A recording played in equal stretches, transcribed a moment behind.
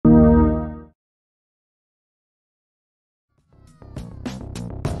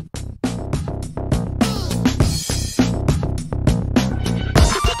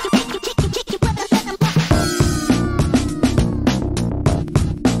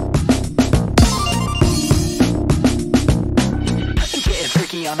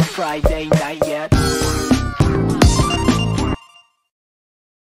on a Friday night yet.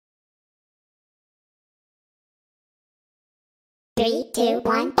 3, 2,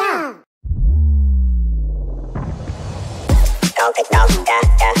 1, go! Don't pick no, yeah,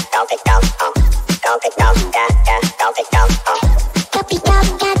 yeah, don't pick no, oh. Don't pick no, yeah, yeah, don't pick no, oh. Copy,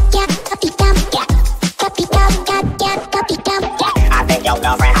 copy, copy, yeah, copy, copy, yeah. Copy, copy, copy, yeah, copy, copy, yeah. I think your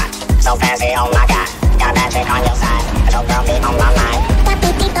girlfriend hot, so fancy, oh my god. Got a bad chick on your side, but your girl be on my mind.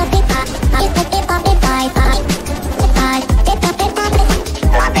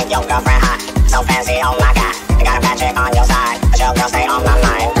 I think your girlfriend hot, so fancy, oh my god. Got a bad chick on your side, but your girl stay on my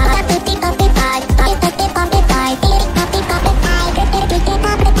mind.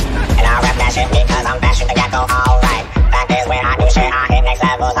 And I rap that shit because I'm bad shit to get go alright. Fact is when I do shit, I hit next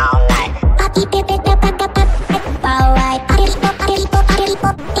levels all night.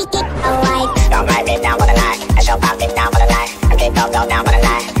 Don't write me down for the night, and she'll pop me down for the night. And keep gon' go down for the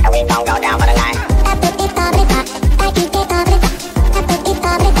night, and we gon' go down for the night.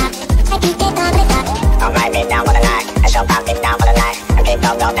 Don't write me down for the night, and she'll pop me down for the night. And keep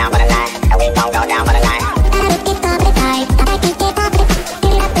gon' go down for the night, and we gon' go down for the night.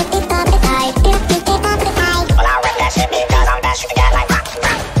 Well, I rap that shit because I'm that shit to get like rock,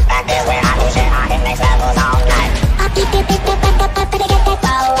 rock. Fact is when I do shit, I hit next levels all night.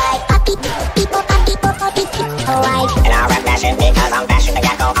 And I rap that shit because I'm that shit to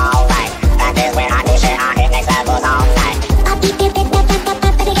get go alright. Fact is when I do shit, I hit next levels all night.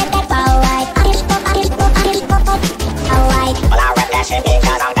 Well, I rap that shit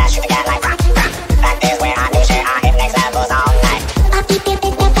because I'm that shit to get like rock, rock. Fact is when I do shit, I hit next levels all night.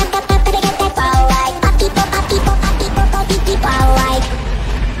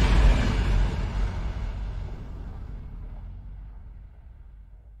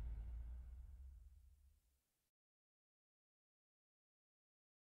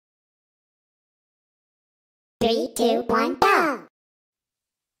 3, 2, 1, go!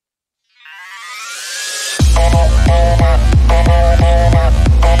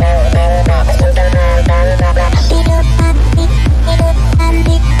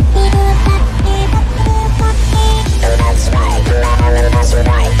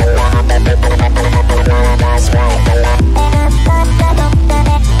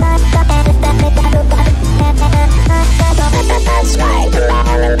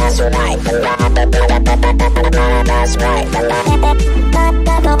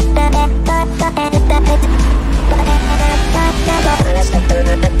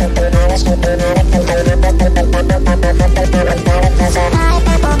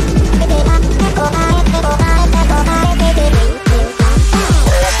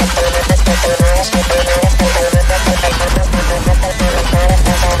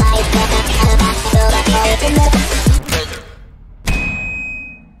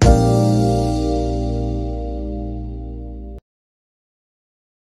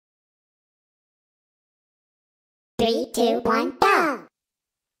 Three, two, one, go!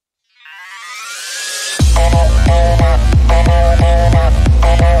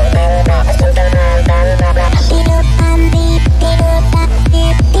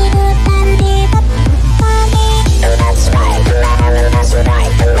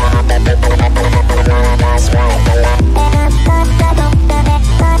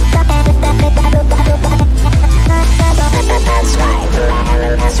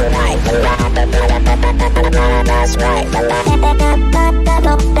 That's right.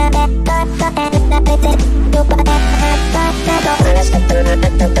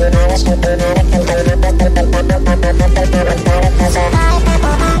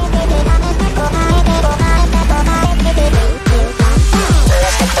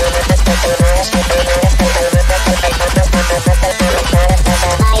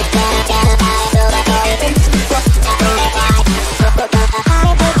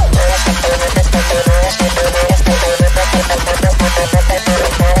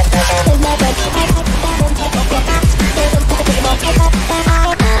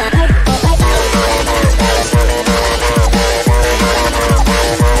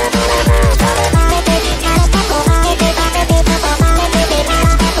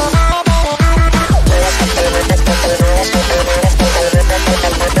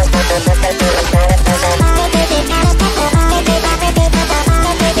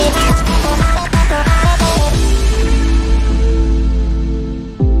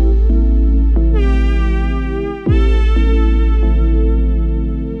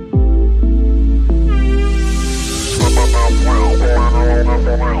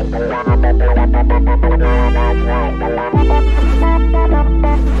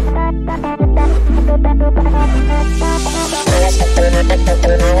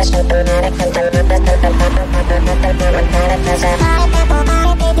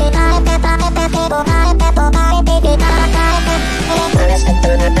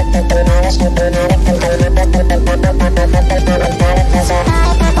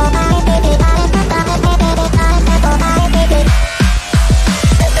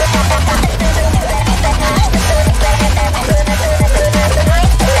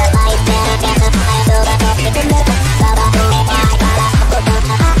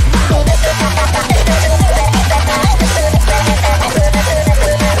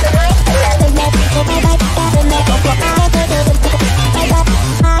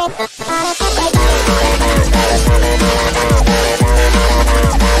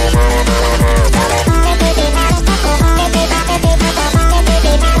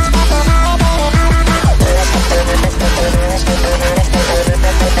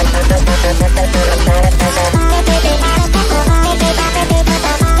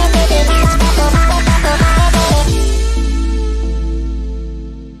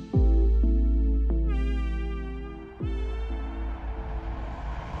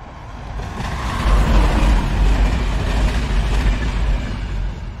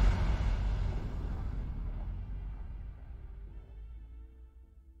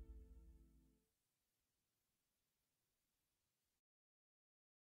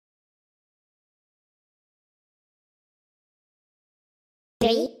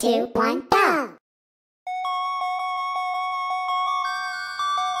 3, 2, 1, go!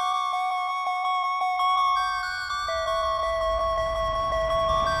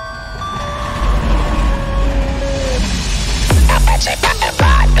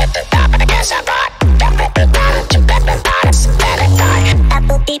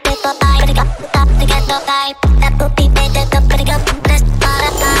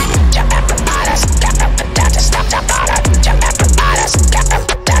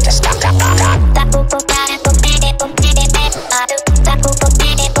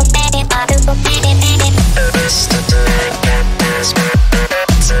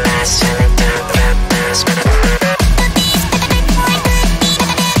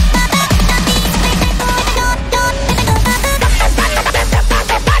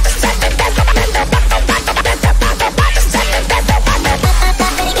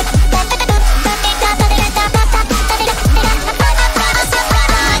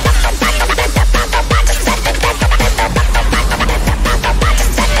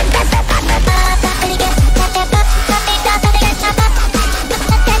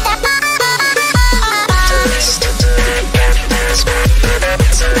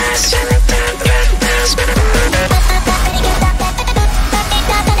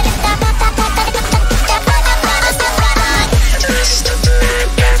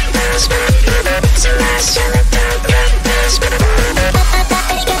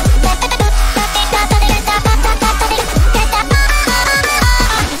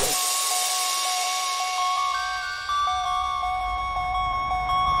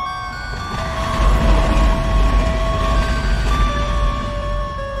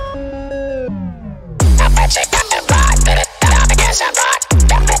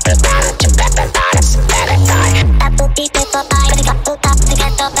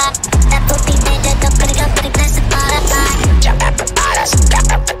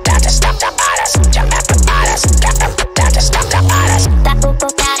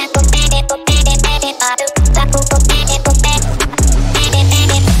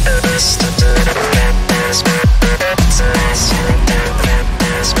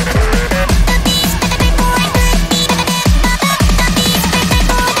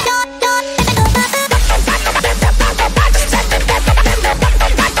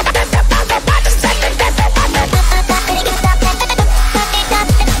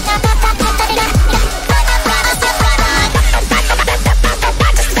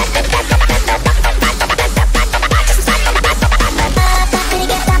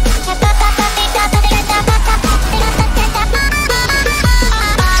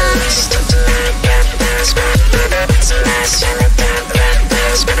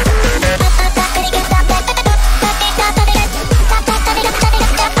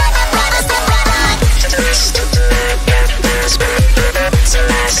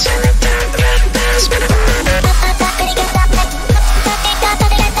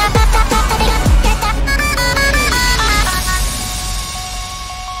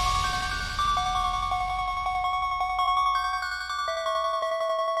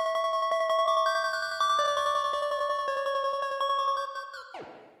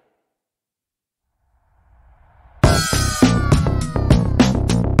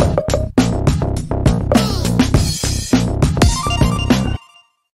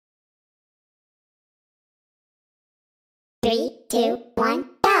 Three, two, one,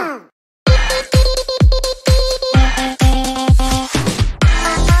 go!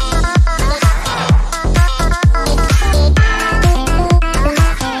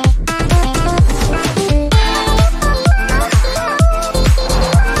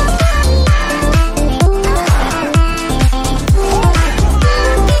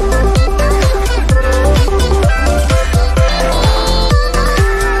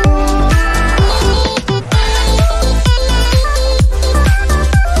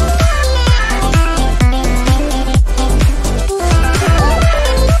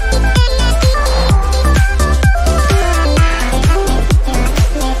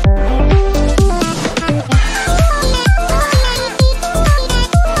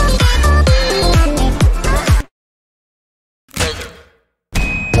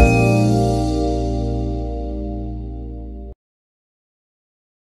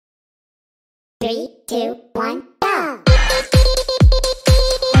 3, 2, 1.